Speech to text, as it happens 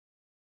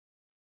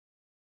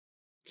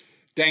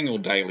Daniel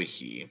Daly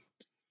here.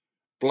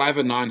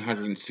 Blather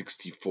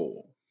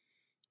 964.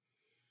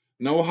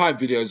 Noahide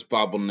Videos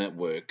Bible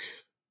Network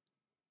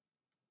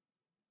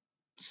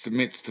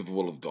submits to the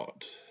will of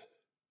God.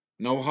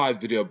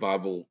 Noahide Video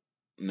Bible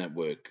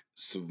Network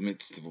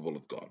submits to the will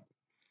of God.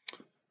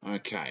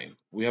 Okay,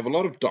 we have a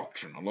lot of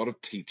doctrine, a lot of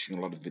teaching,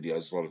 a lot of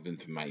videos, a lot of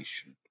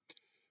information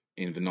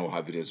in the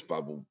Noahide Videos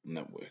Bible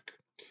Network.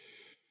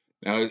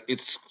 Now,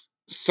 it's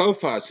so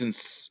far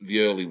since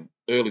the early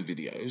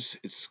videos,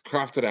 it's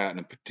crafted out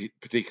in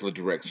particular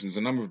directions,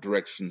 a number of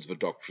directions the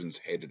doctrine's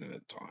headed in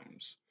at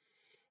times.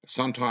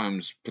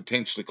 Sometimes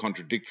potentially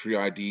contradictory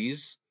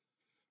ideas,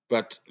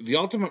 but the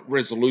ultimate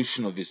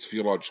resolution of this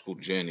theological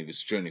journey,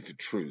 this journey for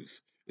truth,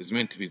 is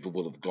meant to be the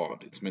will of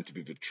God. It's meant to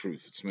be the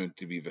truth. It's meant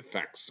to be the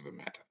facts of the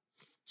matter.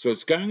 So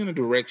it's going in a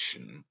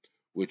direction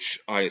which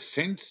I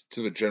assent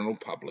to the general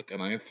public,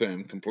 and I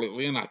affirm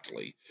completely and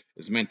utterly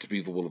is meant to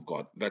be the will of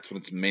God. That's what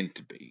it's meant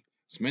to be.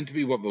 It's meant to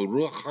be what the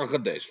Ruach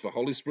HaKodesh, the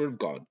Holy Spirit of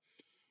God,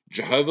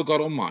 Jehovah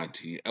God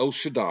Almighty, El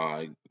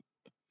Shaddai,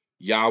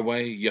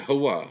 Yahweh,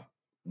 Yahuwah,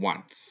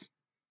 wants.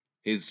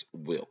 His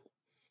will.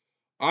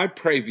 I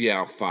pray via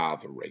our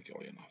Father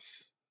regularly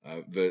enough.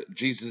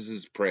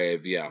 Jesus' prayer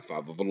via our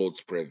Father, the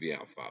Lord's prayer via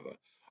our Father.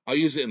 I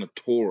use it in a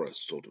Torah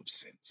sort of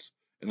sense,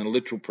 in a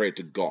literal prayer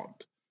to God.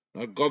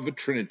 Not God the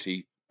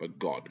Trinity, but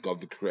God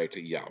the Creator,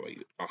 Yahweh,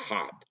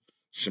 Ahad.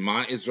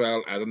 Shema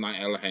Israel, Adonai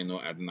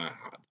Eloheinu, Adonai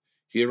Ahad.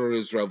 Hear, O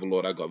Israel, the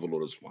Lord our God, the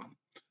Lord is one.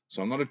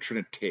 So I'm not a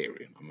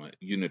Trinitarian, I'm a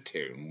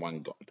Unitarian, one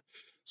God.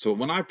 So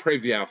when I pray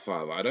via our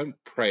Father, I don't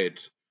pray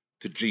it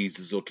to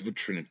Jesus or to the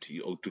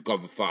Trinity or to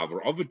God the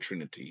Father of the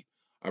Trinity.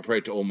 I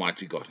pray to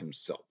Almighty God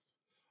Himself.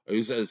 I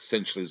use it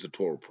essentially as a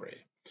Torah prayer.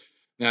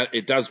 Now,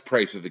 it does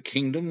pray for the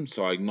kingdom,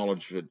 so I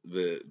acknowledge that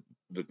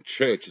the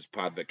church is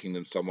part of that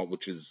kingdom somewhat,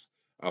 which is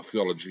our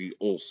theology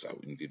also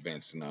in the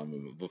advanced denial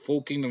movement. The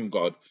full kingdom of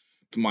God,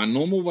 to my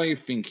normal way of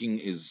thinking,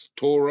 is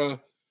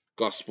Torah,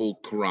 Gospel,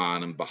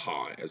 Quran, and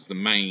Baha'i as the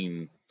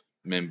main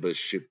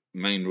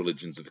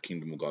religions of the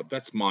kingdom of God.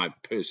 That's my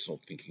personal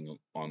thinking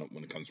on it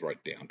when it comes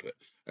right down to it,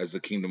 as the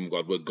kingdom of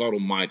God, where God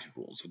Almighty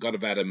rules, the God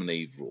of Adam and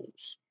Eve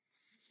rules.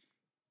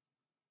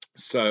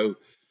 So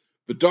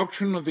the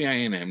doctrine of the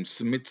A&M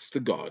submits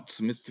to God,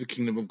 submits to the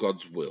kingdom of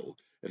God's will.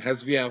 It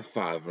has the Our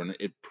Father, and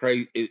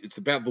it's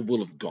about the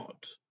will of God.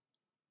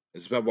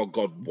 It's about what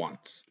God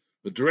wants.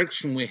 The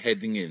direction we're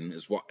heading in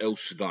is what El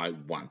Shaddai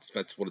wants.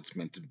 That's what it's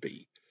meant to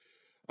be.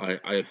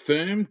 I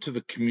affirm to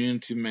the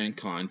community of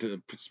mankind,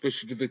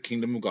 especially to the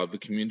kingdom of God, the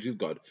community of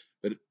God,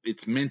 that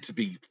it's meant to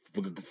be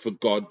for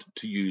God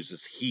to use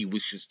as He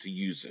wishes to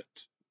use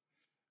it.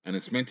 And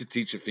it's meant to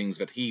teach the things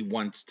that He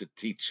wants to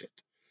teach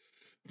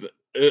it.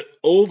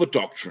 All the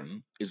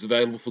doctrine is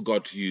available for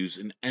God to use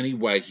in any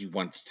way He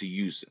wants to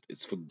use it.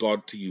 It's for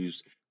God to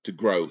use to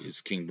grow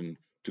His kingdom,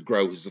 to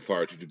grow His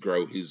authority, to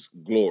grow His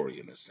glory,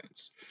 in a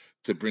sense,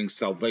 to bring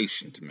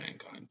salvation to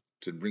mankind,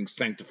 to bring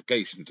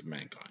sanctification to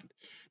mankind,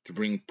 to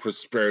bring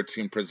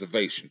prosperity and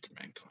preservation to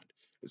mankind.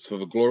 It's for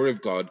the glory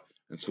of God,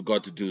 and it's for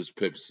God to do His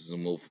purposes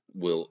and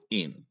will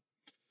in.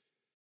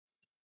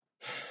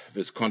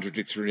 There's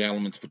contradictory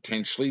elements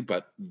potentially,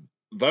 but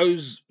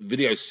those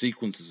video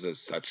sequences as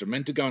such are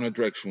meant to go in a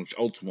direction which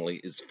ultimately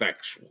is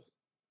factual.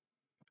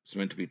 It's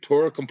meant to be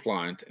Torah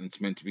compliant, and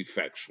it's meant to be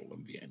factual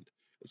in the end.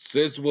 It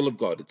says the will of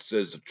God. It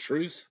says the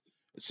truth.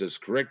 It says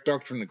correct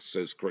doctrine. It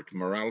says correct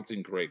morality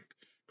and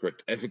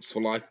correct ethics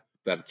for life.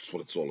 That's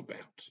what it's all about.